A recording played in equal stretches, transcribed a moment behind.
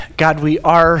God, we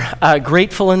are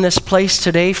grateful in this place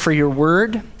today for your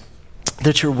word,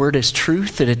 that your word is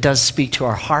truth, that it does speak to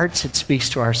our hearts, it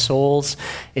speaks to our souls,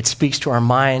 it speaks to our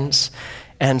minds.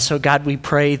 And so, God, we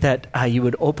pray that you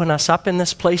would open us up in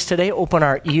this place today, open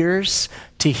our ears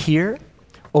to hear,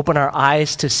 open our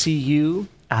eyes to see you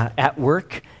at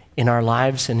work in our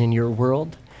lives and in your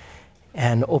world,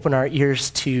 and open our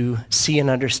ears to see and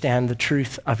understand the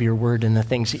truth of your word and the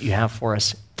things that you have for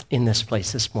us in this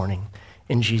place this morning.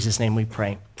 In Jesus' name we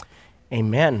pray.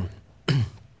 Amen.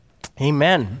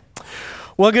 Amen.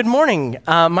 Well, good morning.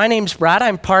 My name's Brad.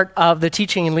 I'm part of the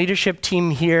teaching and leadership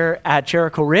team here at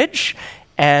Jericho Ridge,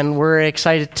 and we're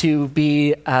excited to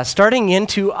be starting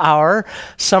into our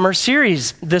summer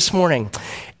series this morning.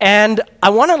 And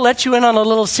I want to let you in on a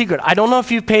little secret. I don't know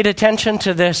if you've paid attention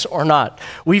to this or not.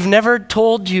 We've never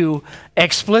told you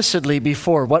explicitly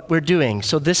before what we're doing.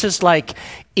 So this is like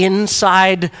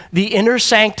inside the inner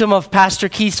sanctum of Pastor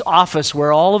Keith's office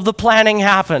where all of the planning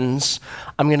happens.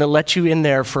 I'm going to let you in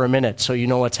there for a minute so you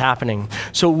know what's happening.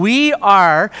 So we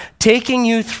are taking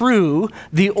you through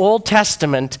the Old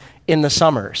Testament in the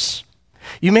summers.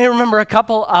 You may remember a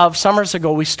couple of summers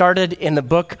ago, we started in the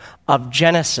book of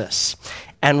Genesis.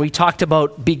 And we talked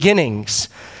about beginnings.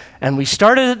 And we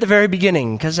started at the very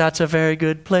beginning, because that's a very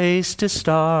good place to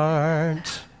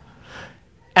start.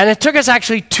 And it took us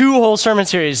actually 2 whole sermon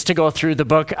series to go through the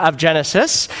book of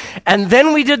Genesis. And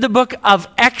then we did the book of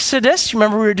Exodus.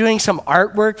 Remember, we were doing some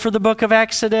artwork for the book of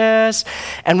Exodus.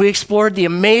 And we explored the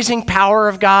amazing power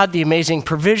of God, the amazing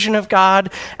provision of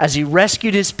God as he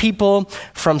rescued his people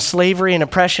from slavery and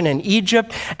oppression in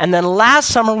Egypt. And then last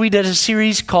summer, we did a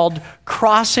series called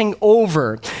Crossing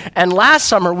Over. And last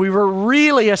summer, we were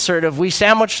really assertive. We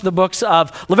sandwiched the books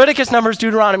of Leviticus, Numbers,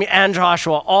 Deuteronomy, and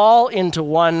Joshua all into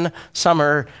one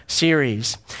summer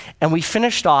series. And we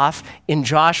finished off in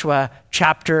Joshua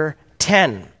chapter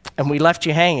 10, and we left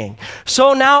you hanging.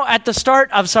 So now at the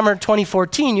start of summer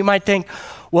 2014, you might think,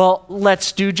 well,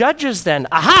 let's do Judges then.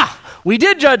 Aha! We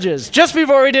did Judges just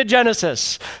before we did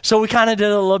Genesis. So we kind of did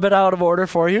a little bit out of order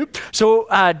for you. So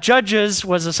Judges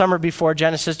was the summer before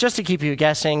Genesis, just to keep you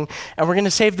guessing. And we're going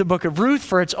to save the book of Ruth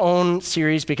for its own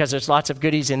series because there's lots of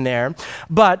goodies in there.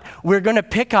 But we're going to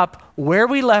pick up where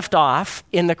we left off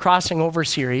in the Crossing Over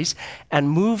series and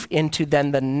move into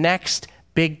then the next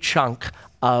big chunk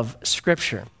of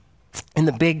Scripture in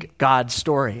the big God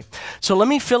story. So let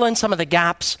me fill in some of the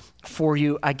gaps for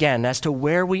you again as to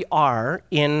where we are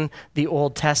in the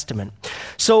Old Testament.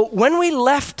 So when we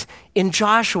left in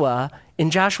Joshua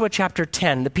chapter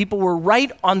 10, the people were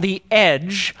right on the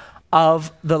edge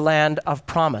of the land of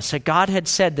promise. That God had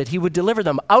said that he would deliver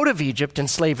them out of Egypt in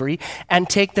slavery and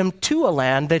take them to a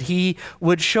land that he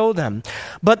would show them.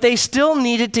 But they still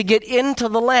needed to get into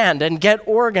the land and get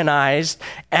organized,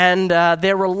 and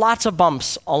there were lots of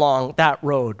bumps along that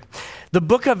road. The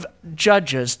book of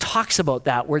Judges talks about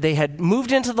that, where they had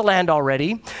moved into the land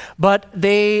already, but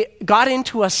they got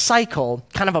into a cycle,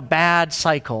 kind of a bad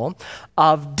cycle,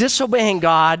 of disobeying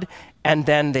God, and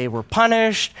then they were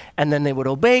punished, and then they would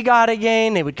obey God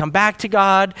again, they would come back to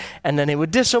God, and then they would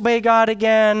disobey God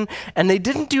again, and they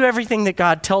didn't do everything that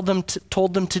God told them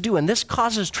to do, and this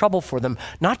causes trouble for them,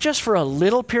 not just for a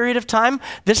little period of time.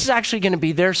 This is actually going to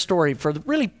be their story for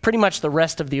really pretty much the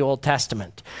rest of the Old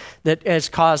Testament that has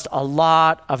caused a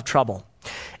lot of trouble.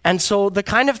 And so the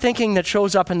kind of thinking that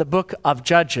shows up in the book of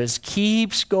Judges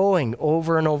keeps going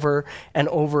over and over and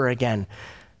over again.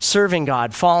 Serving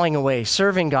God, falling away,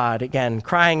 serving God again,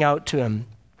 crying out to him.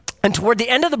 And toward the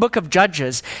end of the book of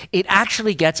Judges, it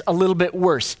actually gets a little bit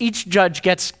worse. Each judge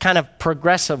gets kind of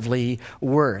progressively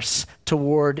worse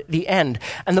toward the end.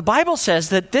 And the Bible says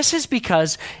that this is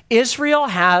because Israel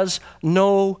has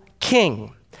no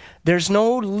king. There's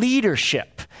no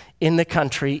leadership in the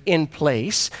country in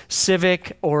place,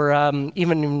 civic or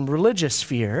even in religious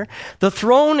sphere. The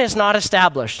throne is not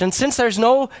established. And since there's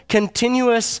no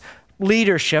continuous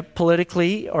leadership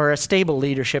politically, or a stable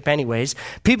leadership anyways,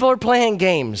 people are playing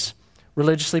games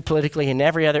religiously, politically, in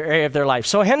every other area of their life.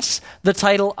 So hence the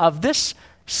title of this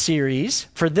series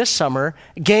for this summer,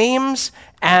 Games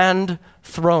and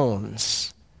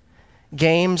Thrones.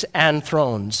 Games and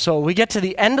Thrones. So we get to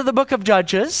the end of the book of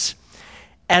Judges,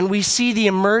 and we see the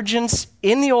emergence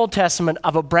in the Old Testament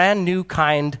of a brand new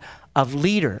kind of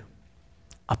leader,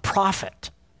 a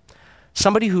prophet,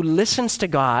 somebody who listens to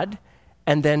God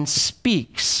and then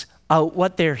speaks out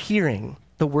what they're hearing,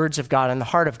 the words of God and the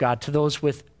heart of God, to those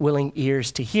with willing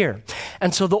ears to hear.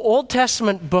 And so the Old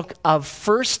Testament book of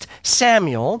 1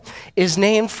 Samuel is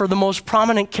named for the most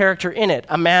prominent character in it,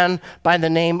 a man by the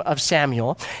name of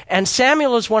Samuel. And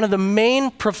Samuel is one of the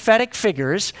main prophetic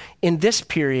figures in this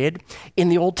period in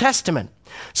the Old Testament.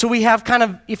 So we have kind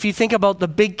of, if you think about the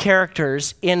big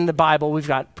characters in the Bible, we've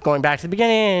got, going back to the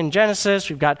beginning, in Genesis,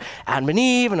 we've got Adam and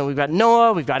Eve, and then we've got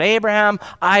Noah, we've got Abraham,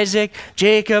 Isaac,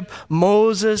 Jacob,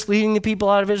 Moses leading the people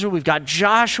out of Israel, we've got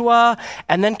Joshua,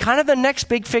 and then kind of the next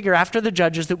big figure after the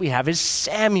judges that we have is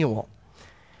Samuel.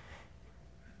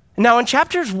 Now, in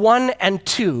chapters 1 and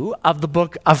 2 of the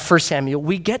book of 1 Samuel,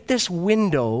 we get this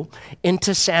window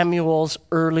into Samuel's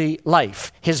early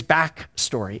life, his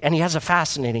backstory, and he has a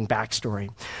fascinating backstory.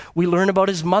 We learn about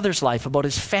his mother's life, about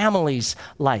his family's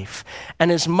life, and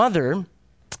his mother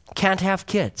can't have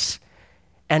kids,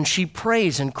 and she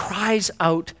prays and cries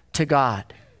out to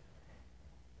God,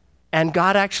 and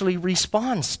God actually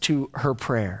responds to her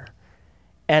prayer.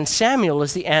 And Samuel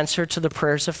is the answer to the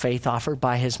prayers of faith offered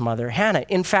by his mother Hannah.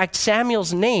 In fact,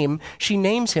 Samuel's name, she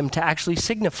names him to actually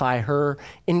signify her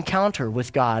encounter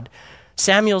with God.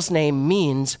 Samuel's name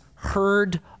means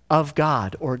heard of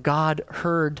God, or God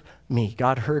heard me.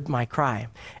 God heard my cry.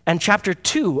 And chapter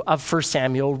 2 of 1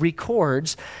 Samuel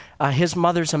records his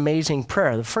mother's amazing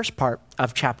prayer, the first part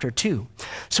of chapter 2.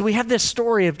 So we have this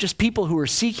story of just people who are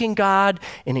seeking God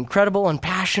in incredible and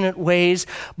passionate ways,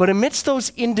 but amidst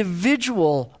those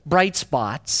individual bright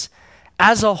spots,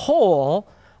 as a whole,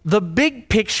 the big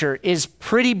picture is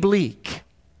pretty bleak.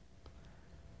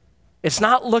 It's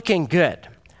not looking good.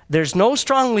 There's no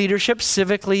strong leadership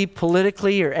civically,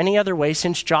 politically, or any other way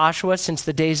since Joshua, since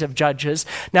the days of Judges.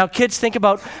 Now, kids, think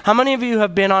about how many of you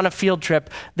have been on a field trip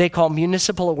they call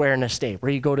Municipal Awareness Day, where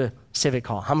you go to Civic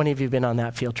Hall. How many of you have been on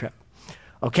that field trip?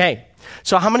 Okay.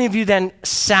 So how many of you then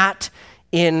sat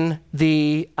in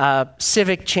the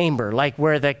civic chamber, like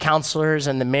where the counselors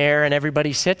and the mayor and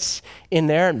everybody sits in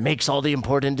there and makes all the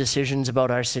important decisions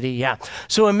about our city? Yeah.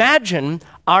 So imagine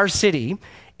our city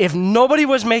if nobody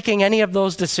was making any of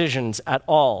those decisions at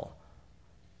all,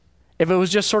 if it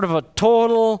was just sort of a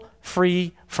total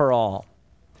free-for-all.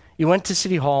 You went to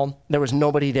City Hall, there was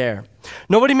nobody there.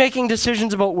 Nobody making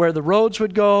decisions about where the roads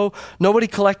would go, nobody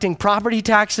collecting property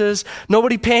taxes,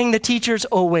 nobody paying the teachers.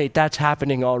 Oh, wait, that's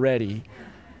happening already.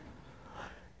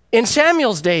 In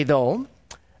Samuel's day, though,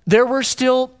 there were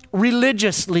still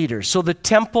religious leaders. So the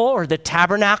temple or the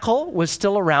tabernacle was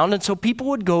still around, and so people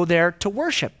would go there to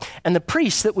worship. And the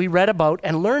priests that we read about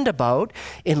and learned about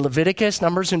in Leviticus,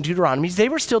 Numbers, and Deuteronomy, they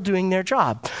were still doing their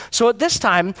job. So at this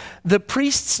time, the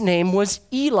priest's name was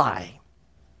Eli.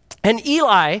 And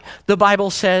Eli, the Bible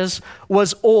says,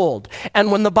 was old.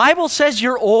 And when the Bible says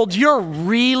you're old, you're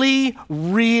really,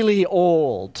 really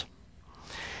old.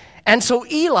 And so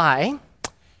Eli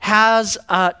has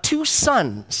 2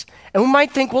 sons. And we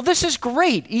might think, well, this is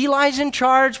great. Eli's in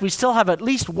charge. We still have at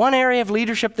least one area of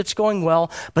leadership that's going well.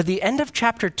 But the end of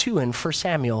chapter 2 in 1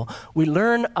 Samuel, we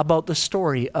learn about the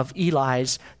story of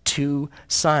Eli's 2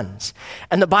 sons.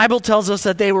 And the Bible tells us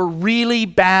that they were really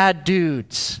bad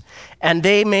dudes. And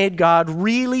they made God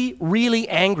really, really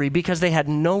angry because they had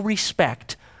no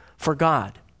respect for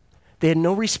God. They had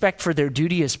no respect for their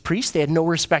duty as priests. They had no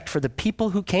respect for the people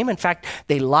who came. In fact,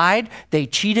 they lied, they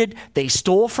cheated, they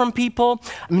stole from people.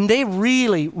 I mean, they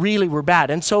really, really were bad.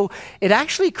 And so it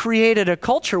actually created a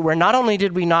culture where not only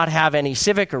did we not have any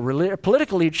civic or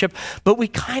political leadership, but we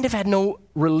kind of had no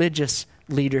religious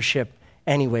leadership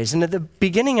anyways. And at the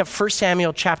beginning of 1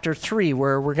 Samuel chapter 3,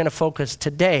 where we're going to focus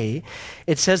today,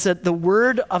 it says that the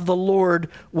word of the Lord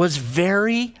was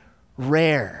very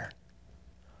rare.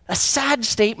 A sad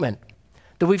statement.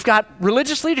 That we've got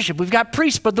religious leadership, we've got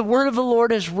priests, but the word of the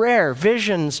Lord is rare.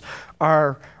 Visions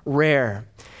are rare.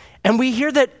 And we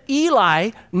hear that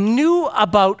Eli knew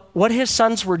about what his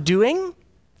sons were doing,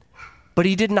 but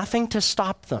he did nothing to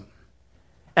stop them.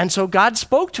 And so God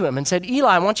spoke to him and said,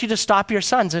 Eli, I want you to stop your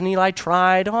sons. And Eli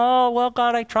tried. Oh, well,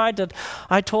 God,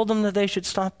 I told them that they should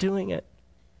stop doing it.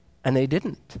 And they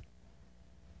didn't.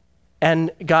 And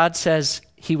God says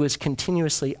he was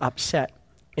continuously upset.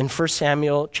 In 1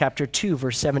 Samuel chapter 2,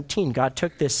 verse 17, God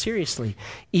took this seriously.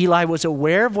 Eli was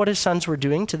aware of what his sons were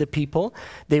doing to the people.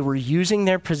 They were using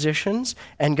their positions,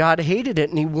 and God hated it,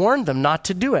 and he warned them not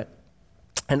to do it.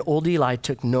 And old Eli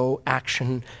took no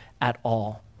action at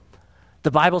all.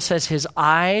 The Bible says his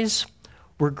eyes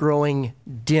were growing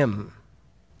dim.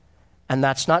 And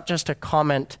that's not just a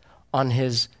comment on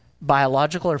his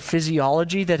biological or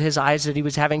physiology that he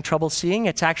was having trouble seeing.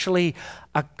 It's actually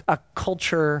a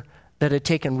culture that had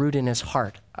taken root in his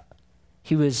heart.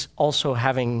 He was also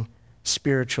having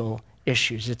spiritual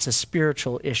issues. It's a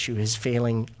spiritual issue, his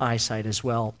failing eyesight as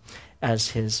well as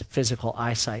his physical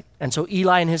eyesight. And so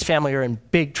Eli and his family are in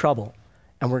big trouble,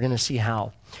 and we're going to see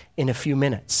how in a few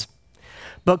minutes.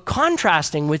 But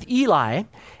contrasting with Eli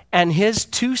and his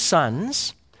 2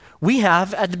 sons, we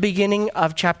have at the beginning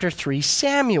of chapter 3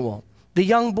 Samuel. the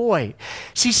young boy.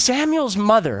 See, Samuel's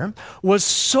mother was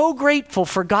so grateful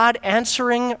for God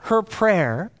answering her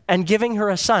prayer and giving her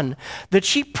a son that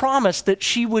she promised that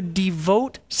she would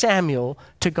devote Samuel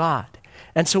to God.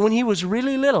 And so when he was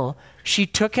really little, she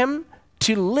took him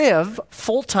to live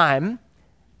full-time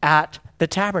at the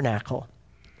tabernacle.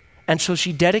 And so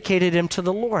she dedicated him to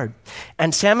the Lord.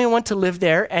 And Samuel went to live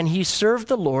there, and he served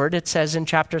the Lord, it says in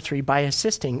chapter 3, by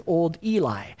assisting old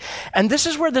Eli. And this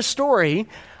is where the story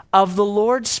of the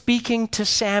Lord speaking to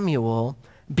Samuel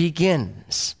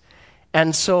begins.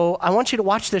 And so I want you to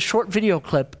watch this short video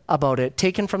clip about it,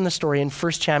 taken from the story in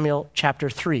 1 Samuel chapter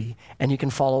 3, and you can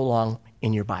follow along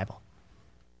in your Bible.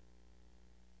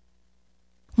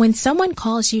 When someone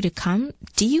calls you to come,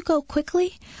 do you go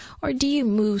quickly or do you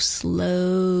move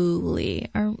slowly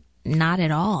or not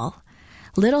at all?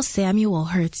 Little Samuel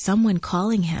heard someone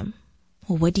calling him.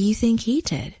 Well, what do you think he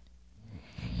did?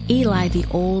 Eli, the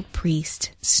old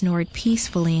priest, snored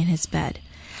peacefully in his bed.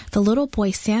 The little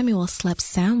boy Samuel slept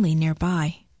soundly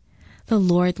nearby. The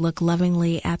Lord looked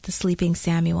lovingly at the sleeping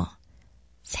Samuel.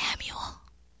 Samuel,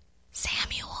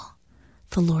 Samuel,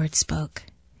 the Lord spoke.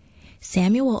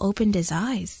 Samuel opened his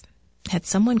eyes. Had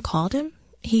someone called him?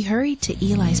 He hurried to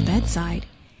Eli's bedside.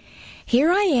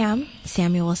 Here I am,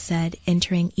 Samuel said,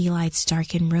 entering Eli's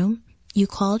darkened room. You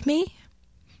called me?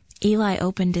 Eli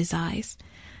opened his eyes.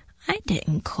 I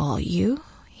didn't call you,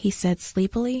 he said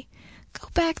sleepily. Go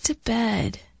back to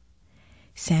bed.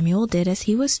 Samuel did as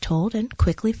he was told and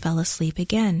quickly fell asleep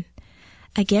again.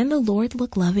 Again the Lord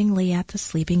looked lovingly at the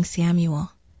sleeping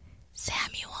Samuel.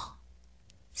 Samuel,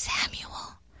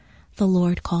 Samuel, the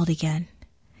Lord called again.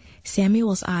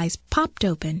 Samuel's eyes popped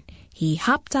open. He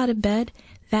hopped out of bed.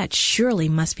 That surely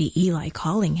must be Eli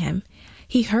calling him.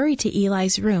 He hurried to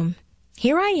Eli's room.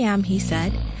 Here I am, he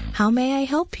said. How may I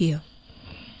help you?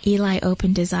 Eli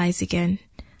opened his eyes again.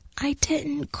 I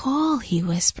didn't call, he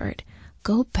whispered.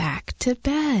 Go back to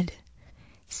bed.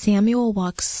 Samuel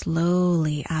walked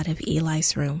slowly out of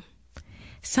Eli's room.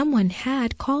 Someone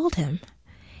had called him.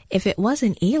 If it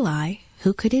wasn't Eli,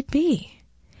 who could it be?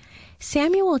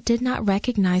 Samuel did not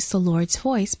recognize the Lord's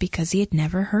voice because he had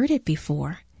never heard it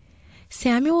before.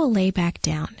 Samuel lay back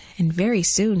down, and very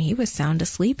soon he was sound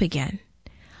asleep again.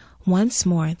 Once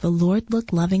more, the Lord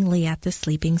looked lovingly at the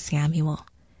sleeping Samuel.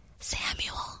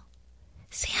 Samuel,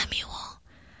 Samuel,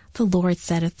 the Lord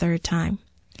said a third time.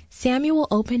 Samuel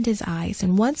opened his eyes,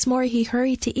 and once more he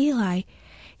hurried to Eli.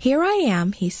 Here I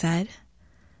am, he said.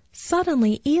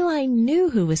 Suddenly, Eli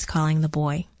knew who was calling the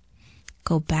boy.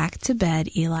 Go back to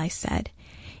bed, Eli said.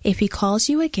 If he calls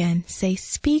you again, say,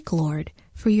 Speak, Lord,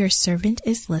 for your servant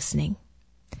is listening.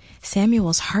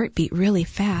 Samuel's heart beat really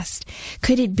fast.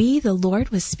 Could it be the Lord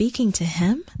was speaking to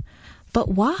him? But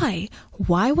why?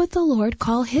 Why would the Lord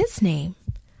call his name?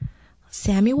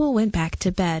 Samuel went back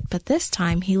to bed, but this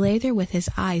time he lay there with his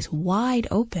eyes wide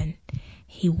open.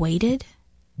 He waited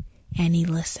and he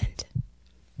listened.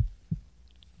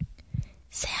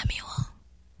 Samuel,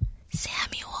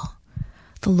 Samuel,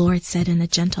 the Lord said in a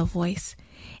gentle voice,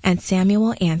 and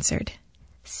Samuel answered,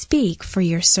 Speak, for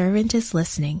your servant is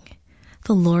listening.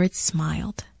 The Lord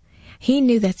smiled. He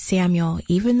knew that Samuel,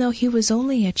 even though he was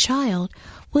only a child,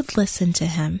 would listen to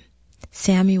him.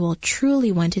 Samuel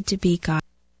truly wanted to be God.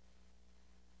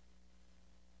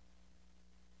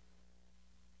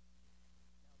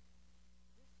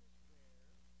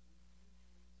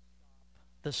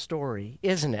 The story,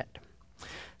 isn't it?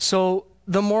 So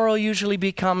the moral usually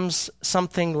becomes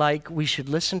something like we should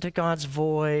listen to God's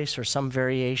voice or some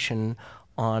variation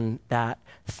on that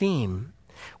theme,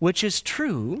 which is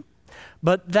true,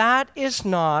 but that is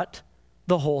not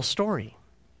the whole story.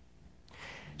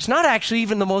 It's not actually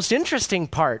even the most interesting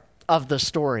part of the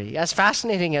story, as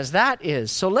fascinating as that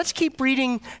is. So let's keep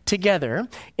reading together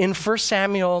in 1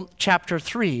 Samuel chapter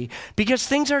 3, because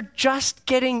things are just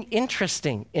getting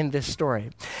interesting in this story.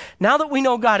 Now that we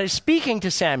know God is speaking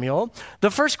to Samuel,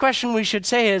 the first question we should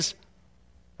say is,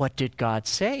 what did God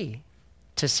say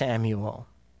to Samuel?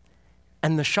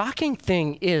 And the shocking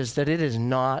thing is that it is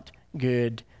not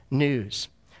good news.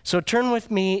 So turn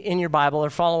with me in your Bible or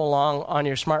follow along on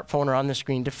your smartphone or on the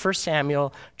screen to 1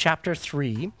 Samuel chapter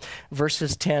 3,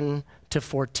 verses 10 to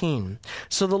 14.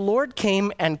 So the Lord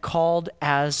came and called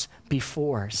as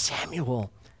before,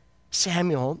 Samuel,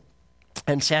 Samuel.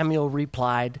 And Samuel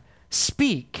replied,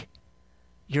 Speak,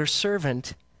 your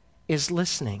servant is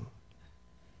listening.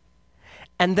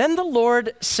 And then the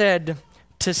Lord said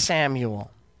to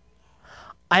Samuel,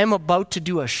 I am about to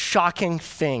do a shocking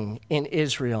thing in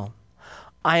Israel.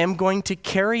 I am going to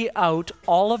carry out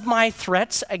all of my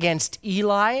threats against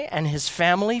Eli and his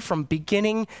family from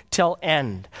beginning till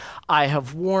end. I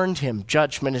have warned him.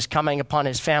 Judgment is coming upon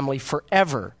his family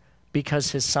forever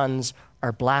because his sons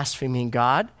are blaspheming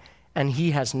God, and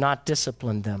he has not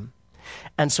disciplined them.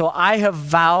 And so I have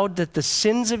vowed that the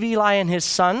sins of Eli and his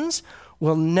sons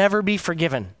will never be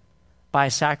forgiven by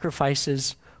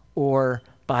sacrifices or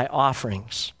by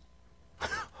offerings.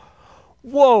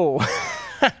 Whoa!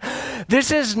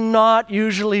 This is not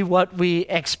usually what we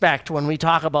expect when we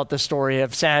talk about the story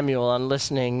of Samuel and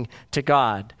listening to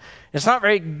God. It's not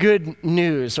very good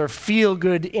news or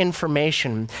feel-good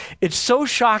information. It's so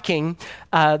shocking.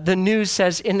 The news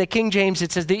says, in the King James,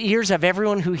 it says, the ears of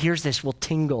everyone who hears this will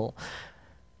tingle.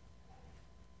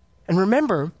 And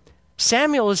remember,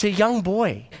 Samuel is a young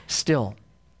boy still.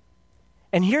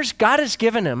 And here's God has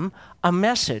given him a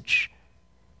message.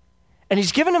 And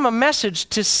he's given him a message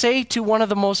to say to one of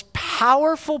the most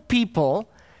powerful people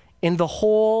in the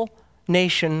whole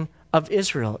nation of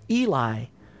Israel, Eli,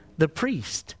 the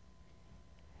priest.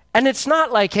 And it's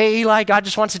not like, hey, Eli, God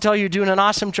just wants to tell you you're doing an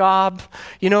awesome job.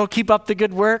 Keep up the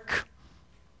good work.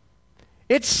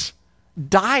 It's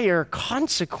dire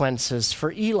consequences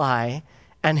for Eli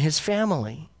and his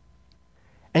family.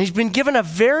 And he's been given a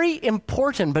very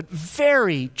important but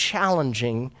very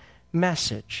challenging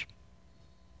message.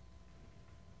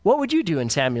 What would you do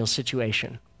in Samuel's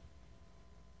situation?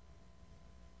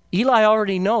 Eli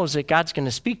already knows that God's going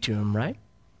to speak to him, right?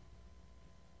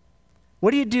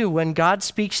 What do you do when God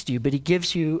speaks to you, but he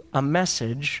gives you a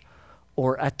message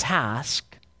or a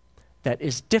task that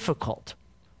is difficult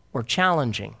or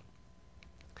challenging?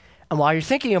 And while you're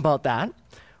thinking about that,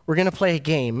 we're going to play a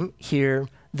game here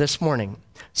this morning.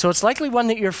 So it's likely one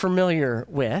that you're familiar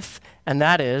with, and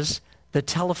that is the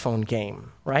telephone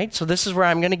game, right? So this is where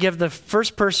I'm going to give the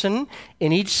first person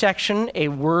in each section a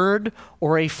word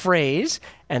or a phrase,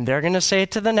 and they're going to say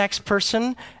it to the next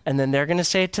person, and then they're going to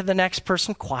say it to the next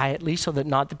person quietly so that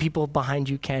not the people behind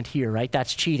you can't hear, right?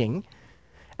 That's cheating.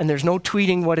 And there's no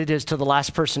tweeting what it is to the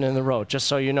last person in the row, just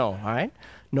so you know, all right?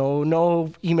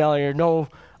 No emailing or no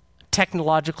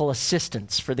technological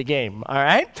assistance for the game, all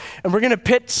right? And we're going to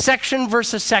pit section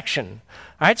versus section.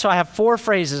 All right, so I have 4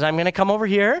 phrases. I'm going to come over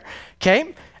here,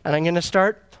 okay? And I'm going to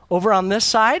start over on this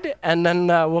side, and then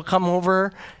we'll come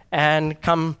over and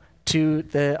come to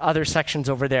the other sections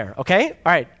over there, okay?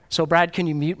 All right, so Brad, can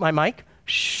you mute my mic?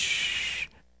 Shh.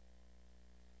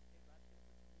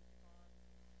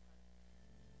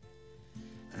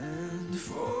 And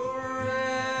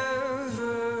forever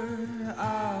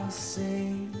I'll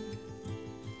sing.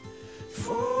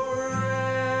 Forever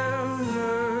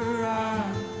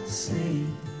I'll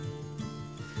sing.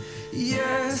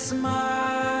 Yes,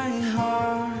 my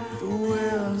heart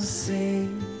will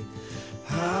sing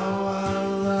how I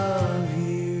love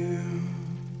you.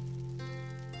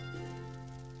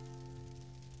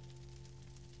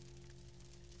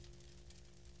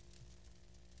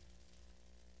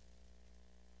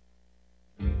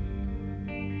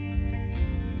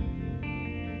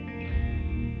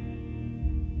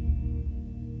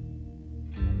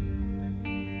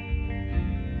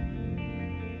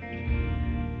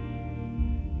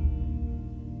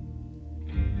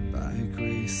 By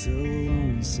grace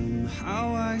alone,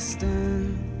 somehow I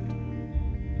stand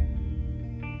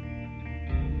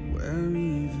where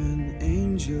even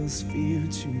angels fear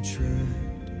to tread.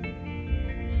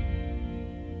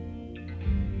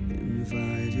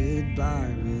 Invited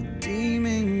by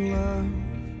redeeming love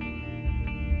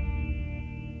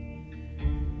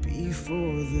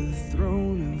before the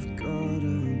throne of God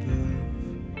above.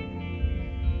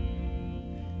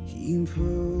 He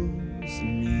pulls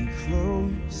me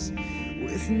close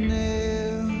with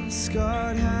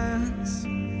nail-scarred hands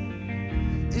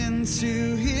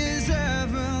into his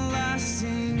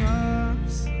everlasting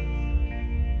arms.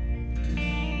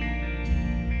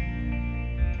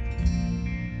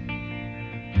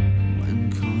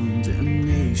 When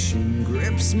condemnation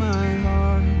grips my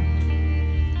heart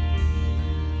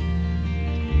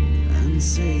and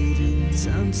Satan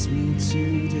tempts me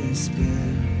to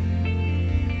despair,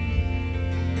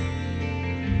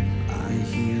 I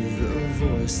hear the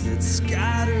voice that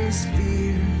scatters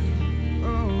fear.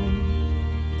 Oh,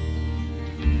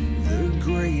 the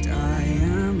great I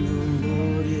am, the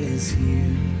Lord is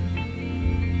here.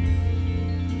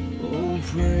 Oh,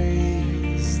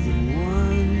 praise the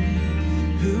one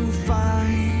who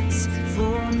fights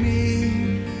for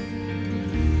me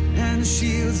and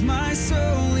shields my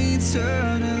soul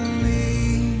eternally.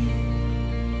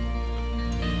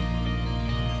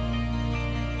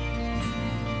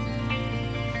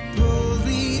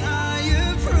 Boldly I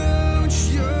approach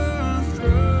your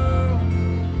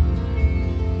throne.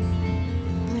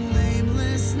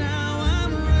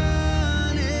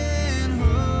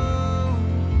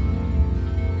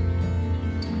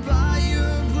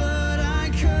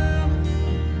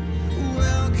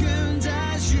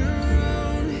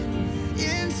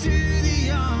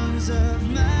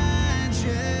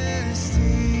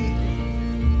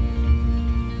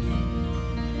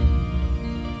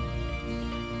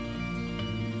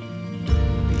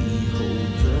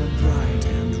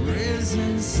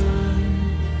 rising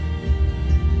sun,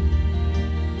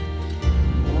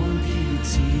 more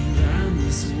beauty than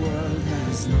this world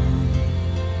has known.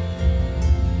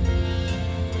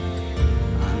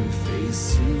 I'm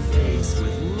face to face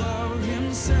with love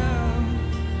himself.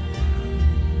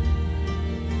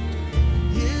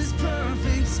 His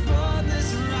perfect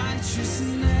spotless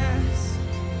righteousness.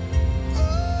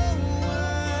 Oh,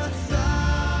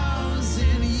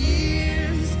 1,000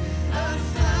 years,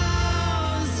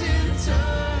 1,000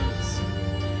 tongues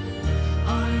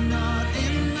are not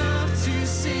enough to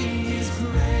sing his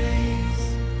praise.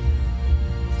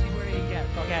 See where you get.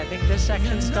 Okay, I think this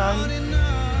section's done. Not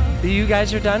enough. You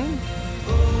guys are done?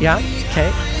 Yeah?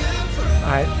 Okay.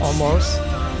 All right, almost.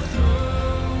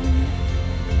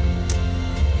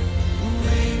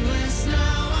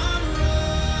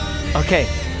 Okay.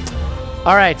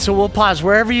 All right, so we'll pause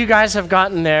wherever you guys have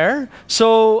gotten there.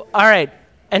 So, all right,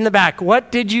 in the back,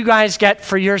 what did you guys get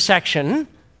for your section?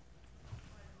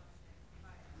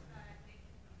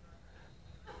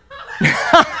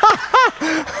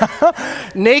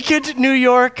 Naked New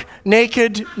York,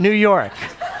 naked New York.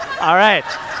 All right.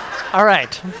 All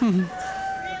right.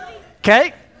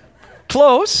 Okay.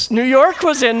 Close. New York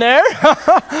was in there.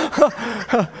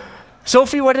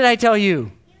 Sophie, what did I tell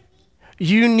you?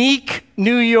 Unique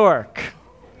New York.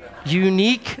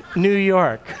 Unique New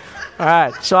York. All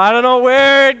right. So I don't know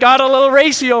where it got a little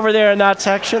racy over there in that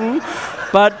section.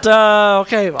 But,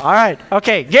 okay. All right.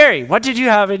 Okay. Gary, what did you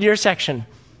have in your section?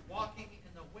 Walking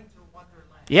in the winter wonderland.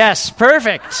 Yes.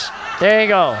 Perfect. There you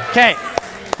go. Okay.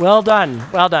 Well done.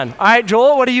 Well done. All right,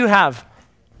 Joel, what do you have?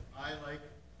 I like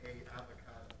a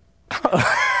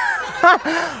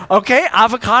avocado. Okay.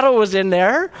 Avocado was in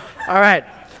there. All right.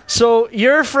 So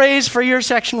your phrase for your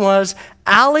section was,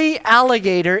 Allie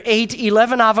Alligator ate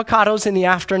 11 avocados in the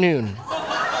afternoon.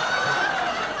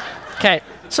 Okay,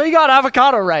 so you got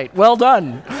avocado right. Well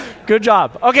done. Good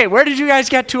job. Okay, where did you guys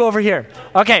get to over here?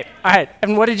 Okay, all right,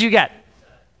 and what did you get?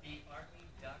 The army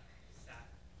duck sat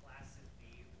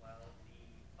placidly while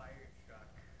the fire truck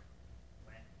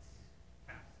went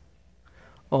past.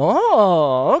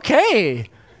 Oh, okay.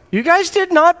 You guys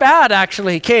did not bad,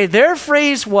 actually. Okay, their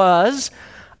phrase was,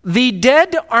 the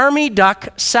dead army duck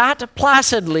sat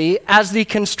placidly as the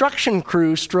construction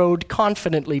crew strode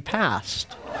confidently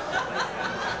past.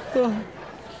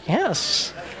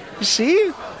 Yes. You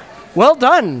see? Well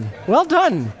done. Well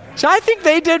done. So I think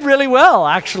they did really well,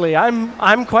 actually.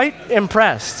 I'm quite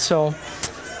impressed. So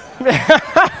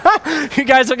you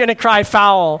guys are going to cry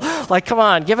foul. Like, come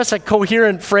on, give us a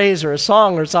coherent phrase or a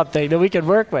song or something that we can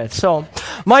work with. So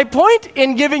my point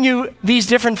in giving you these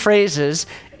different phrases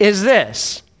is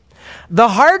this. The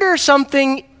harder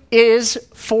something is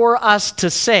for us to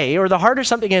say, or the harder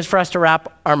something is for us to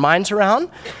wrap our minds around,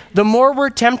 the more we're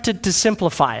tempted to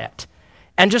simplify it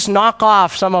and just knock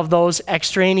off some of those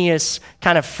extraneous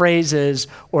kind of phrases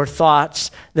or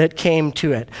thoughts that came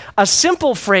to it. A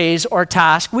simple phrase or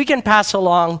task we can pass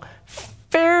along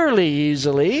fairly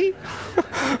easily.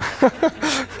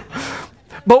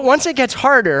 But once it gets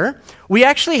harder, we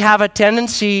actually have a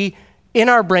tendency in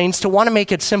our brains to want to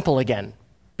make it simple again.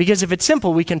 Because if it's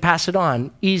simple, we can pass it on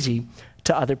easy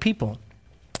to other people.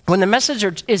 When the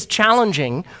message is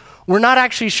challenging, we're not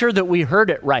actually sure that we heard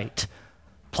it right.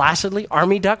 Placidly,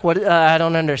 army duck, what? I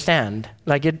don't understand.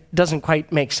 Like, it doesn't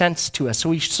quite make sense to us. So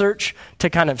we search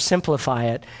to kind of simplify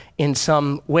it in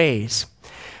some ways.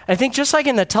 I think just like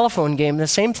in the telephone game, the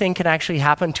same thing can actually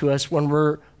happen to us when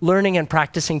we're learning and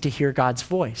practicing to hear God's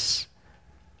voice.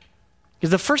 Because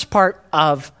the first part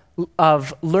of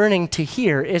learning to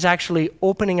hear is actually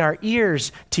opening our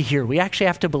ears to hear. We actually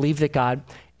have to believe that God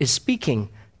is speaking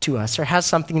to us or has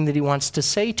something that he wants to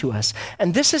say to us.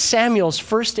 And this is Samuel's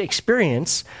first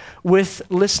experience with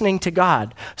listening to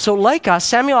God. So like us,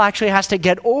 Samuel actually has to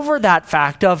get over that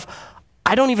fact of,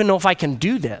 I don't even know if I can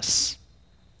do this.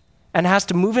 And has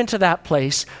to move into that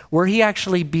place where he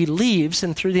actually believes,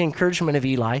 and through the encouragement of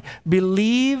Eli,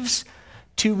 believes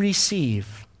to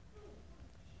receive.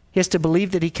 He has to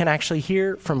believe that he can actually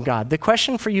hear from God. The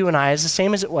question for you and I is the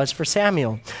same as it was for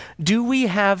Samuel. Do we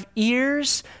have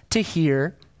ears to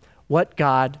hear what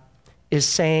God is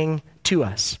saying to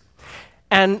us?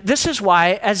 And this is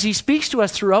why, as he speaks to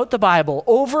us throughout the Bible,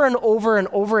 over and over and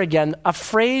over again, a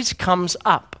phrase comes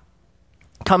up.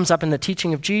 Comes up in the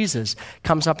teaching of Jesus,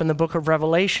 comes up in the book of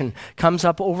Revelation, comes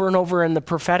up over and over in the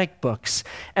prophetic books.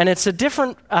 And it's a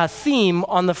different theme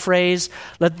on the phrase,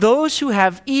 let those who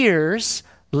have ears,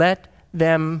 let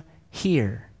them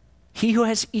hear. He who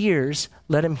has ears,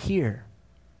 let him hear.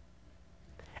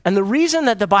 And the reason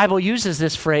that the Bible uses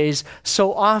this phrase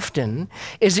so often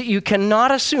is that you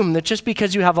cannot assume that just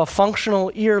because you have a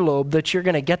functional earlobe that you're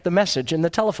going to get the message in the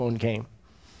telephone game.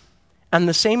 And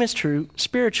the same is true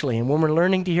spiritually. And when we're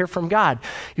learning to hear from God,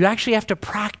 you actually have to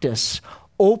practice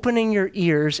opening your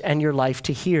ears and your life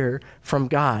to hear from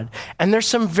God. And there's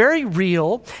some very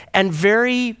real and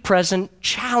very present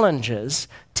challenges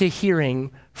to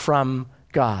hearing from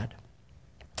God.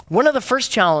 One of the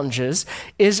first challenges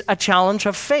is a challenge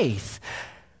of faith.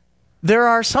 There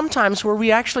are some times where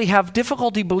we actually have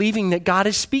difficulty believing that God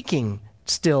is speaking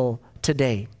still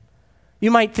today. You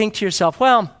might think to yourself,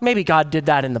 well, maybe God did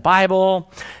that in the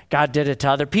Bible. God did it to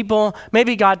other people.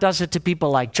 Maybe God does it to people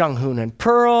like Jung Hoon and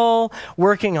Pearl,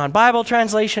 working on Bible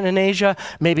translation in Asia.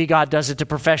 Maybe God does it to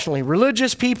professionally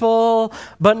religious people,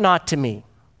 but not to me.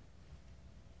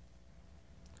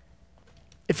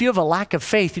 If you have a lack of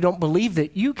faith, you don't believe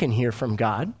that you can hear from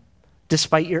God,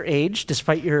 despite your age,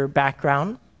 despite your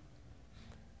background,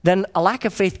 then a lack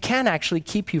of faith can actually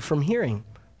keep you from hearing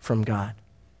from God.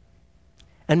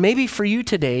 And maybe for you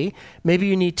today, maybe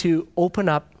you need to open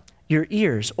up your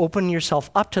ears, open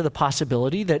yourself up to the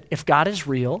possibility that if God is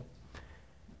real,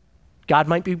 God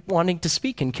might be wanting to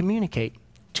speak and communicate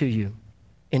to you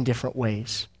in different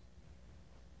ways.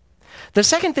 The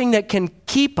second thing that can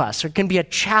keep us, or can be a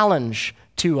challenge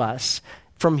to us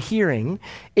from hearing,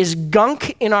 is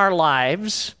gunk in our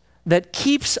lives that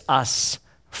keeps us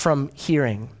from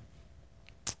hearing.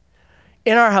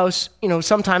 In our house,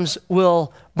 sometimes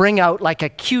we'll bring out like a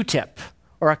Q-tip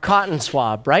or a cotton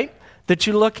swab, right? That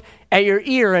you look at your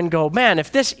ear and go, man,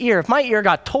 if my ear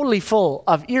got totally full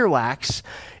of earwax,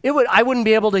 I wouldn't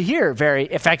be able to hear very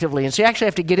effectively. And so you actually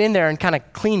have to get in there and kind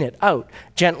of clean it out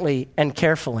gently and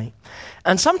carefully.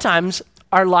 And sometimes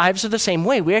our lives are the same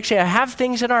way. We actually have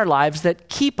things in our lives that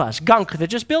keep us, gunk that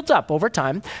just builds up over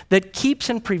time, that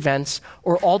keeps and prevents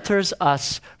or alters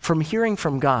us from hearing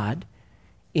from God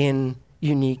in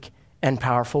unique and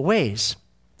powerful ways.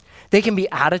 They can be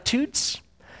attitudes,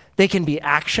 they can be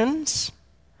actions,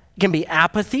 it can be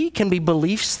apathy, can be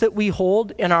beliefs that we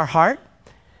hold in our heart,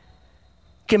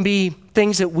 can be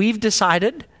things that we've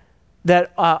decided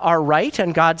that are right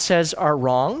and God says are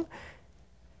wrong.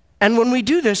 And when we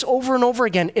do this over and over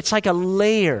again, it's like a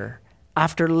layer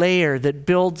after layer that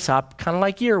builds up, kind of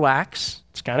like earwax.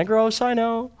 It's kind of gross, I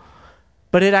know,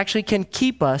 but it actually can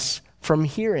keep us from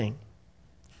hearing.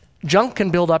 Junk can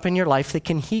build up in your life that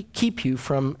can keep you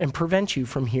from and prevent you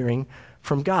from hearing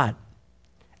from God.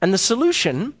 And the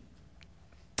solution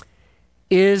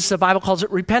is, the Bible calls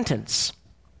it repentance,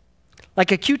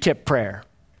 like a Q-tip prayer.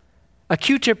 A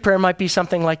Q-tip prayer might be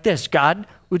something like this: God,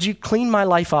 would you clean my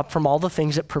life up from all the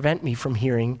things that prevent me from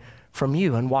hearing from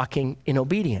you and walking in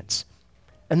obedience?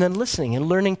 And then listening and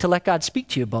learning to let God speak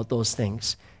to you about those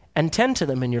things and tend to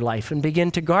them in your life and begin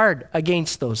to guard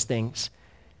against those things.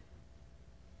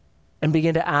 And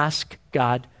begin to ask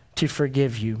God to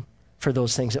forgive you for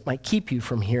those things that might keep you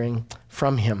from hearing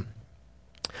from him.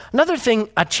 Another thing,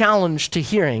 a challenge to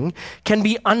hearing, can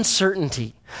be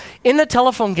uncertainty. In the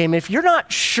telephone game, if you're not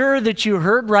sure that you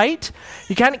heard right,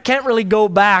 you can't really go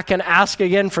back and ask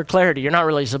again for clarity. You're not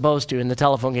really supposed to in the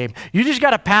telephone game. You just got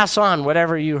to pass on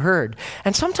whatever you heard.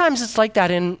 And sometimes it's like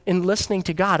that in listening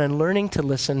to God and learning to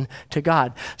listen to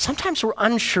God. Sometimes we're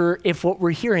unsure if what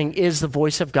we're hearing is the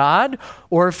voice of God,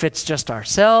 or if it's just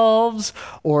ourselves,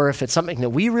 or if it's something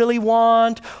that we really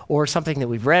want, or something that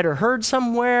we've read or heard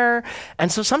somewhere. And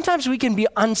so sometimes we can be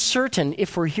uncertain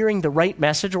if we're hearing the right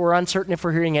message, or uncertain if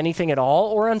we're hearing anything at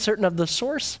all, or uncertain of the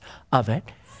source of it.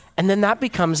 And then that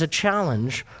becomes a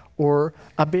challenge or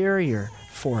a barrier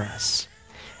for us.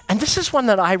 And this is one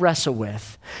that I wrestle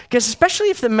with, because especially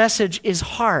if the message is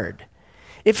hard.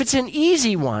 If it's an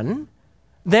easy one,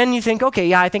 then you think, okay,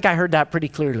 yeah, I think I heard that pretty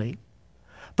clearly.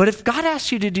 But if God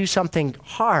asks you to do something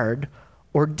hard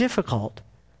or difficult,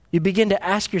 you begin to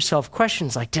ask yourself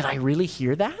questions like, did I really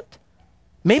hear that?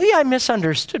 Maybe I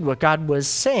misunderstood what God was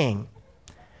saying.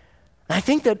 I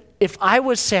think that if I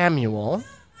was Samuel,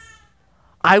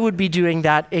 I would be doing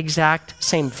that exact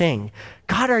same thing.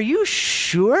 God, are you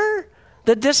sure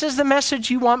that this is the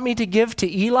message you want me to give to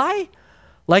Eli?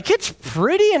 Like, it's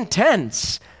pretty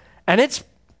intense, and it's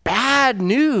bad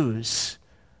news.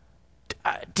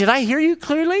 Did I hear you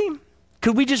clearly?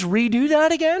 Could we just redo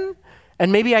that again?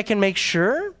 And maybe I can make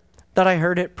sure that I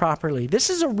heard it properly. This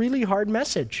is a really hard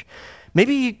message.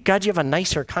 Maybe, God, you have a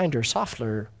nicer, kinder,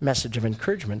 softer message of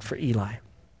encouragement for Eli.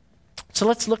 So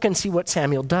let's look and see what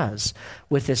Samuel does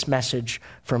with this message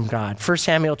from God. 1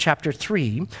 Samuel chapter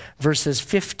 3, verses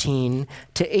 15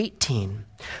 to 18.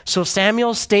 So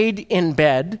Samuel stayed in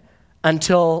bed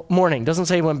until morning. Doesn't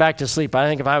say he went back to sleep. I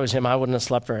think if I was him, I wouldn't have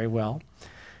slept very well.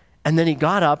 And then he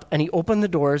got up and he opened the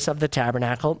doors of the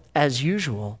tabernacle as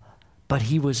usual, but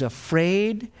he was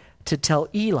afraid to tell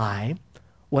Eli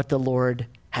what the Lord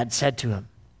had said to him.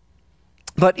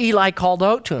 But Eli called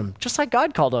out to him, just like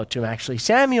God called out to him actually,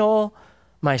 "Samuel,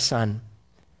 my son."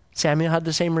 Samuel had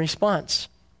the same response.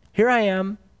 "Here I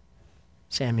am,"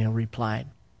 Samuel replied.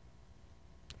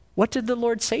 "What did the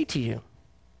Lord say to you?"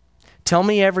 "Tell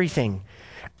me everything,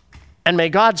 and may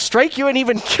God strike you and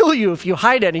even kill you if you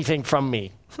hide anything from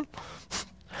me."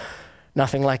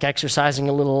 Nothing like exercising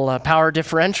a little power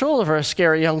differential for a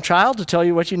scary young child to tell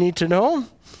you what you need to know.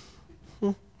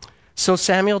 So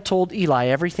Samuel told Eli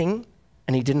everything,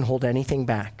 and he didn't hold anything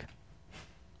back.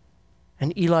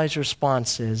 And Eli's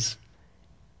response is,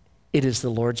 "It is the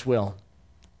Lord's will."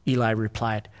 Eli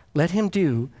replied, "Let him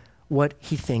do what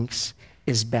he thinks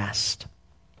is best."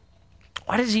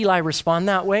 Why does Eli respond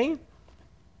that way?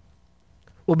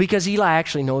 Well, because Eli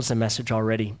actually knows the message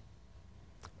already.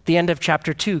 At the end of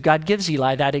chapter 2, God gives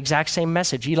Eli that exact same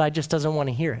message. Eli just doesn't want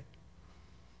to hear it.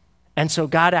 And so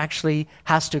God actually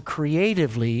has to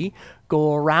creatively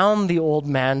go around the old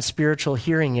man's spiritual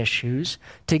hearing issues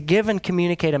to give and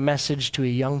communicate a message to a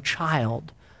young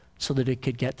child so that it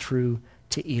could get through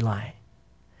to Eli.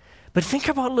 But think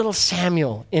about little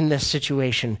Samuel in this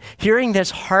situation, hearing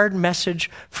this hard message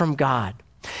from God.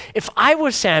 If I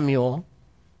was Samuel,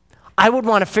 I would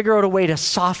want to figure out a way to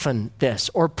soften this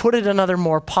or put it another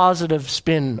more positive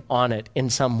spin on it in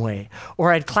some way.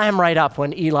 Or I'd clam right up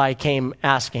when Eli came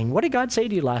asking, "What did God say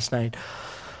to you last night?"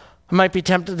 I might be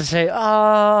tempted to say,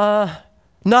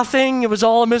 "Nothing. It was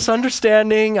all a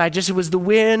misunderstanding. It was the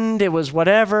wind. It was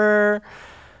whatever."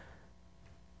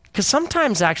 Because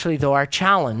sometimes actually, though, our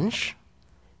challenge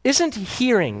isn't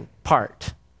hearing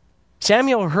part.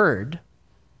 Samuel heard.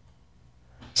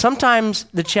 Sometimes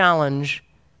the challenge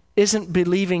isn't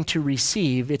believing to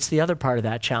receive. It's the other part of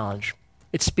that challenge.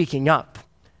 It's speaking up.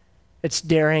 It's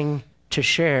daring to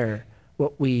share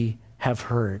what we have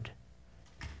heard.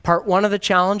 Part 1 of the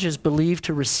challenge is believe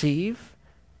to receive.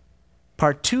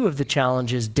 Part 2 of the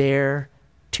challenge is dare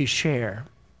to share.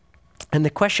 And the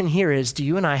question here is, do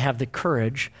you and I have the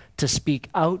courage to speak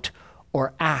out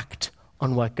or act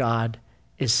on what God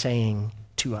is saying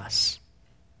to us?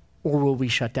 Or will we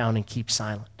shut down and keep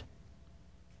silent?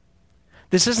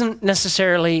 This isn't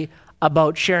necessarily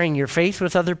about sharing your faith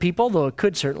with other people, though it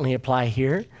could certainly apply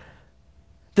here.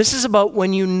 This is about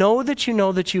when you know that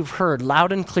you've heard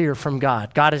loud and clear from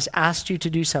God. God has asked you to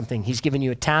do something. He's given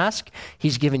you a task.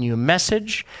 He's given you a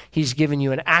message. He's given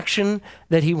you an action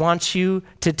that he wants you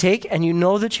to take, and you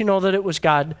know that it was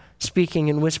God speaking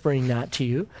and whispering that to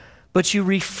you, but you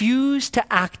refuse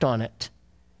to act on it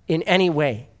in any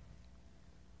way.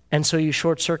 And so you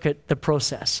short-circuit the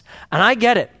process. And I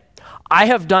get it. I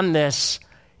have done this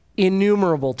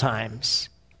innumerable times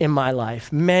in my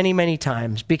life, many, many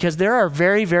times, because there are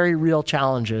very, very real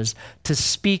challenges to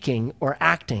speaking or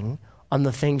acting on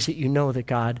the things that you know that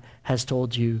God has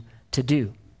told you to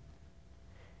do.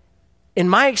 In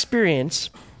my experience,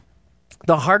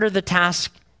 the harder the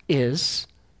task is,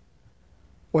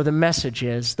 or the message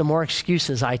is, the more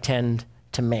excuses I tend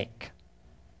to make.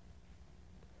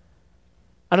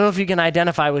 I don't know if you can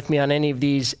identify with me on any of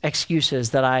these excuses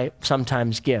that I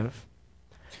sometimes give.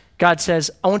 God says,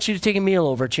 "I want you to take a meal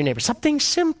over to your neighbor." Something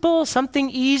simple, something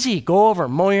easy. Go over,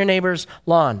 mow your neighbor's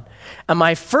lawn. And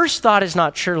my first thought is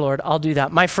not, "Sure, Lord, I'll do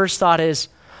that." My first thought is,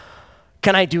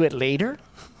 "Can I do it later?"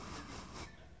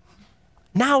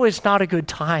 Now is not a good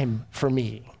time for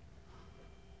me.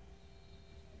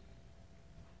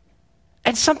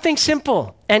 And something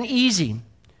simple and easy.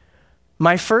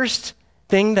 My first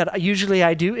thing that usually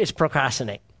I do is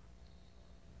procrastinate.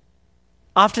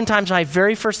 Oftentimes my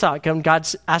very first thought, when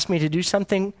God's asked me to do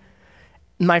something,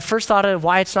 my first thought of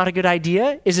why it's not a good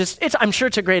idea is I'm sure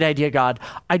it's a great idea, God.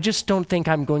 I just don't think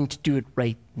I'm going to do it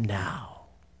right now.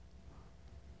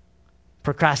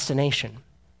 Procrastination.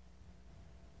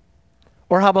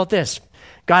 Or how about this?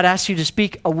 God asks you to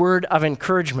speak a word of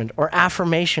encouragement or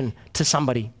affirmation to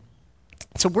somebody.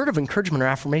 It's a word of encouragement or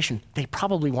affirmation. They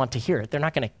probably want to hear it. They're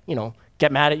not going to,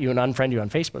 get mad at you and unfriend you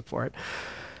on Facebook for it.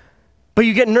 But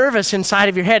you get nervous inside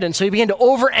of your head, and so you begin to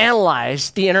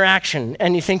overanalyze the interaction,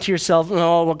 and you think to yourself,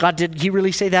 "Oh, well, God, did he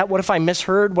really say that? What if I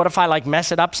misheard? What if I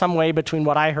mess it up some way between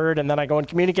what I heard and then I go and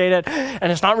communicate it,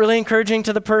 and it's not really encouraging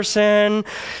to the person?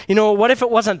 What if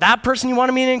it wasn't that person you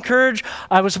wanted me to encourage?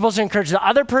 I was supposed to encourage the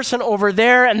other person over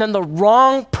there, and then the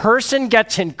wrong person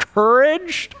gets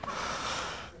encouraged?"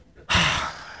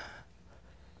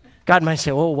 God might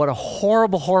say, "Oh, what a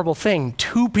horrible, horrible thing.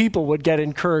 2 people would get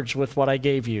encouraged with what I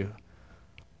gave you."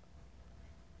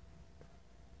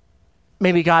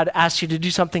 Maybe God asks you to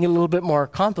do something a little bit more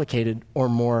complicated or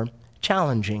more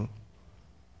challenging.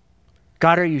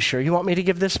 God, are you sure you want me to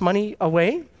give this money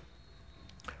away?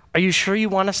 Are you sure you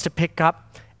want us to pick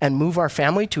up and move our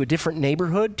family to a different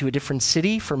neighborhood, to a different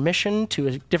city for mission, to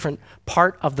a different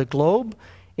part of the globe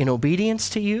in obedience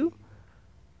to you?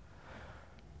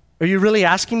 Are you really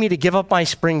asking me to give up my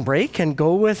spring break and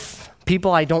go with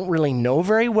people I don't really know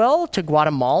very well to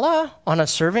Guatemala on a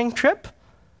serving trip?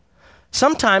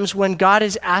 Sometimes when God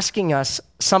is asking us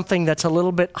something that's a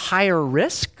little bit higher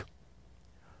risk,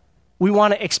 we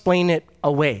want to explain it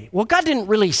away. Well, God didn't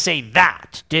really say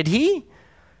that, did he?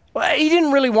 Well, he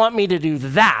didn't really want me to do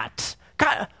that.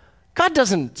 God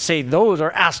doesn't say those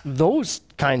or ask those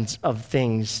kinds of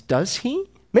things, does he?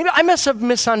 Maybe I must have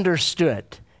misunderstood.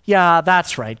 Yeah,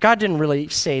 that's right. God didn't really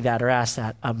say that or ask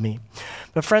that of me.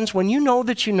 But friends, when you know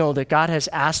that God has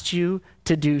asked you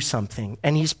to do something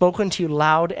and he's spoken to you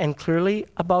loud and clearly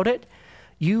about it,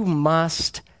 you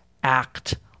must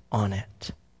act on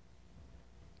it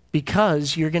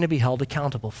because you're going to be held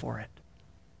accountable for it.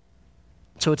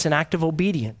 So it's an act of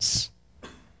obedience.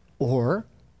 Or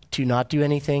to not do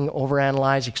anything,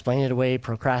 overanalyze, explain it away,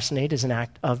 procrastinate is an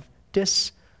act of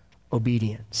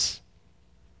disobedience.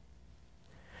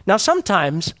 Now,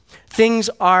 sometimes things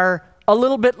are a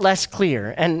little bit less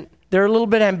clear and they're a little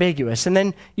bit ambiguous. And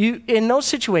then in those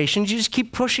situations, you just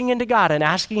keep pushing into God and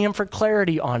asking him for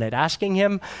clarity on it, asking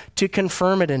him to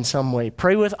confirm it in some way.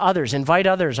 Pray with others, invite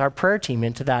others, our prayer team,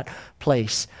 into that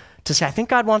place to say, I think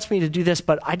God wants me to do this,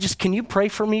 but can you pray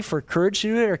for me for courage to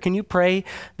do it? Or can you pray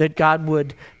that God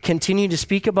would continue to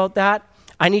speak about that?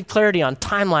 I need clarity on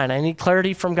timeline. I need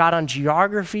clarity from God on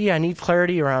geography. I need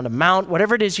clarity around amount,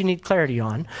 whatever it is you need clarity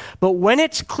on. But when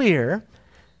it's clear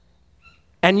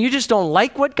and you just don't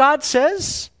like what God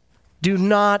says, do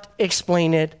not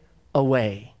explain it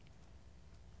away.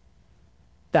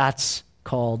 That's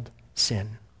called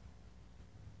sin.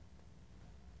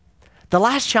 The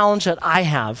last challenge that I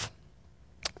have,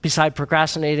 beside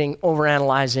procrastinating,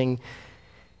 overanalyzing,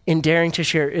 in daring to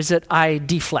share, is that I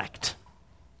deflect.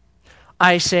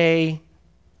 I say,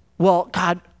 well,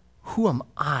 God, who am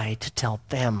I to tell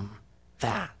them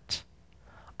that?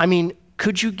 I mean,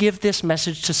 could you give this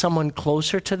message to someone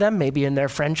closer to them, maybe in their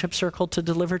friendship circle to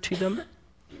deliver to them?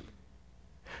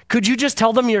 Could you just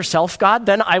tell them yourself, God?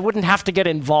 Then I wouldn't have to get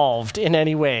involved in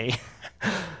any way.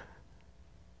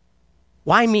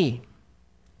 Why me?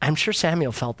 I'm sure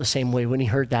Samuel felt the same way when he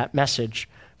heard that message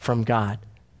from God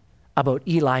about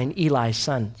Eli and Eli's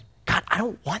sons. God, I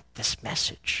don't want this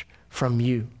message from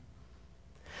you.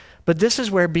 But this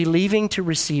is where believing to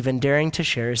receive and daring to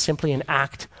share is simply an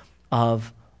act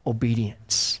of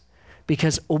obedience.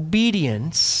 Because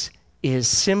obedience is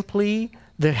simply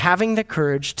having the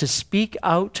courage to speak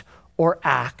out or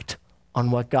act on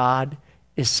what God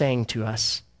is saying to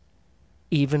us,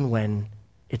 even when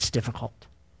it's difficult.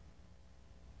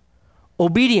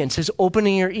 Obedience is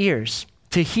opening your ears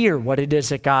to hear what it is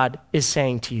that God is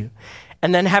saying to you.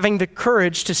 And then having the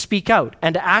courage to speak out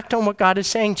and to act on what God is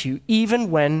saying to you,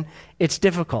 even when it's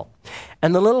difficult.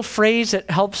 And the little phrase that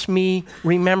helps me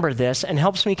remember this and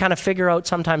helps me kind of figure out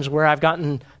sometimes where I've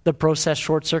gotten the process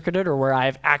short-circuited or where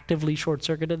I've actively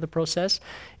short-circuited the process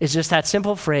is just that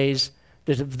simple phrase,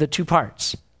 the two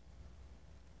parts.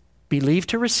 Believe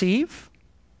to receive,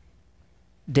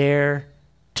 dare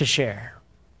to share.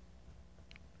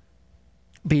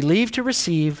 Believe to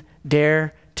receive,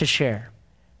 dare to share.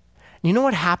 You know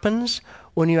what happens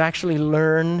when you actually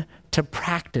learn to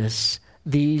practice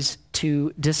these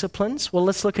two disciplines? Well,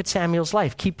 let's look at Samuel's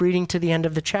life. Keep reading to the end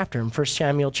of the chapter in 1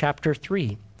 Samuel chapter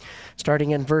 3, starting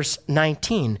in verse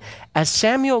 19. As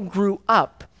Samuel grew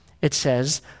up, it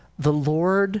says, the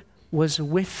Lord was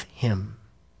with him.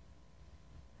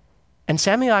 And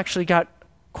Samuel actually got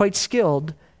quite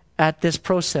skilled at this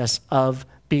process of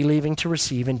believing to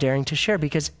receive and daring to share,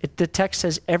 because the text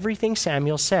says everything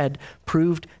Samuel said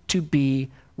proved to be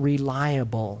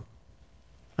reliable.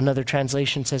 Another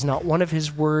translation says not one of his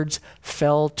words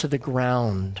fell to the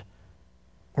ground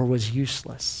or was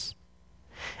useless.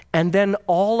 And then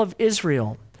all of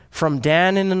Israel, from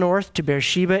Dan in the north to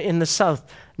Beersheba in the south,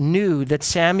 knew that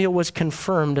Samuel was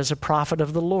confirmed as a prophet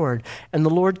of the Lord. And the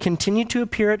Lord continued to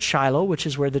appear at Shiloh, which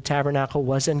is where the tabernacle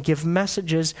was, and give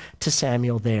messages to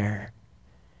Samuel there.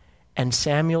 And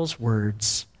Samuel's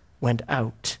words went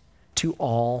out to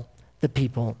all the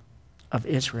people of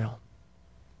Israel.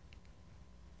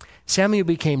 Samuel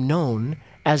became known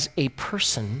as a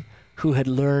person who had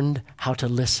learned how to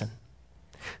listen,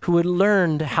 who had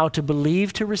learned how to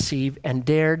believe to receive and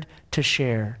dared to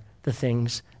share the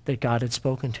things that God had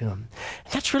spoken to him.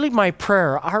 And that's really my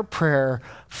prayer, our prayer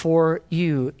for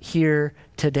you here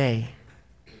today.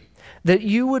 that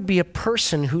you would be a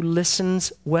person who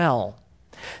listens well,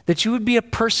 that you would be a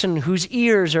person whose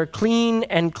ears are clean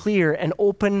and clear and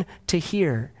open to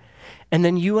hear. And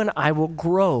then you and I will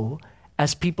grow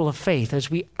as people of faith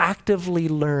as we actively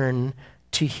learn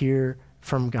to hear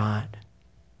from God,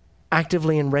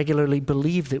 actively and regularly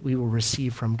believe that we will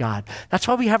receive from God. That's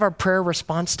why we have our prayer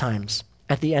response times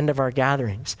at the end of our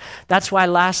gatherings. That's why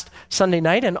last Sunday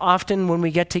night, and often when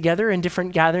we get together in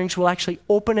different gatherings, we'll actually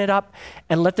open it up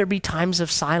and let there be times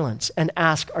of silence and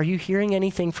ask, are you hearing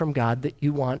anything from God that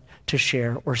you want to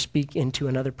share or speak into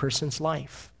another person's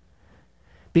life?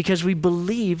 Because we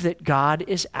believe that God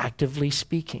is actively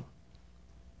speaking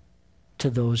to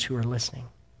those who are listening,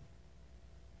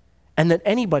 and that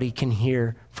anybody can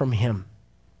hear from him,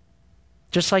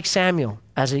 just like Samuel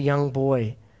as a young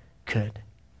boy could.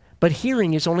 But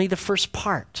hearing is only the first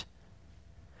part.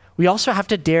 We also have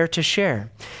to dare to share.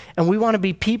 And we want to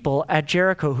be people at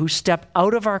Jericho who step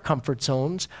out of our comfort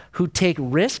zones, who take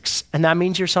risks, and that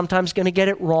means you're sometimes going to get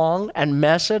it wrong and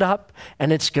mess it up,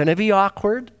 and it's going to be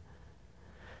awkward.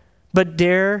 But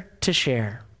dare to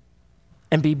share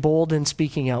and be bold in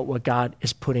speaking out what God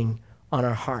is putting on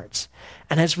our hearts.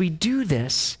 And as we do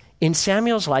this, in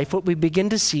Samuel's life, what we begin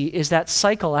to see is that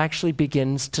cycle actually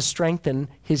begins to strengthen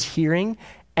his hearing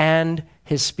and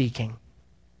his speaking.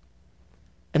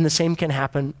 And the same can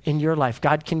happen in your life.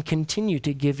 God can continue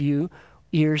to give you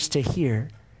ears to hear,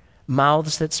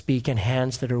 mouths that speak, and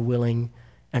hands that are willing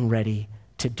and ready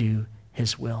to do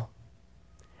his will.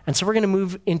 And so we're going to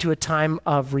move into a time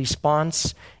of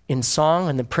response in song,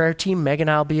 and the prayer team, Meg and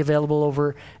I will be available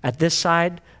over at this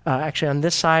side, actually on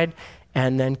this side,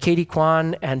 and then Katie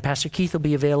Kwan and Pastor Keith will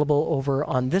be available over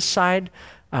on this side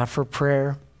for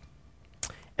prayer.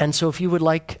 And so if you would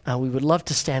like, we would love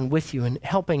to stand with you in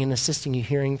helping and assisting you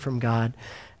hearing from God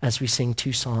as we sing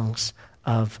 2 songs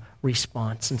of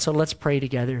response. And so let's pray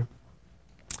together.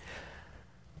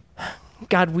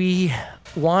 God, we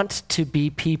want to be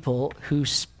people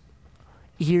whose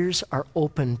ears are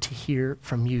open to hear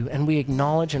from you, and we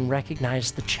acknowledge and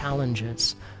recognize the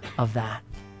challenges of that.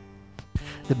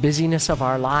 The busyness of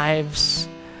our lives,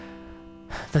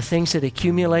 the things that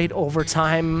accumulate over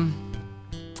time,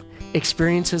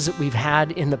 experiences that we've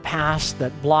had in the past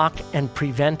that block and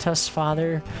prevent us,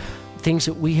 Father, things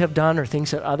that we have done or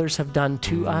things that others have done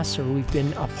to us or we've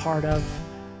been a part of.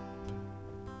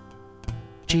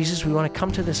 Jesus, we want to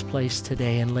come to this place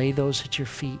today and lay those at your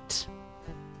feet.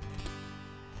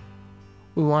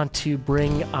 We want to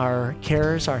bring our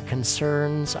cares, our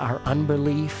concerns, our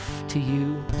unbelief to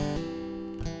you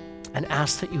and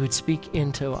ask that you would speak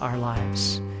into our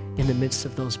lives in the midst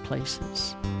of those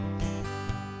places.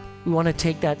 We want to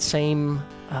take that same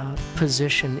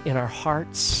position in our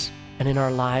hearts and in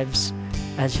our lives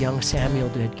as young Samuel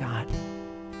did, God.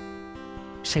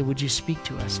 Say, would you speak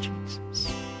to us,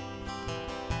 Jesus?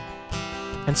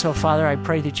 And so, Father, I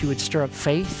pray that you would stir up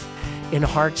faith in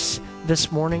hearts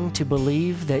this morning to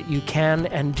believe that you can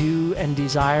and do and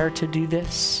desire to do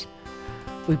this.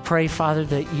 We pray, Father,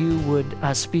 that you would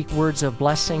speak words of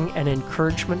blessing and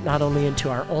encouragement, not only into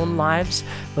our own lives,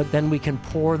 but then we can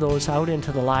pour those out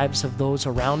into the lives of those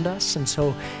around us. And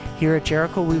so here at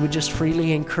Jericho, we would just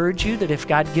freely encourage you that if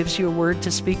God gives you a word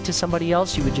to speak to somebody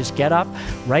else, you would just get up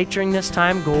right during this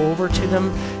time, go over to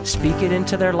them, speak it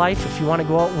into their life. If you want to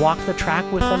go out and walk the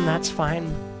track with them, that's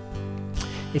fine.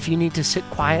 If you need to sit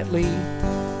quietly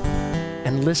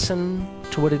and listen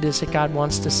to what it is that God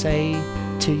wants to say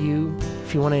to you,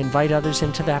 if you want to invite others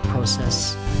into that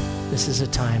process, this is a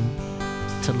time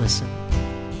to listen.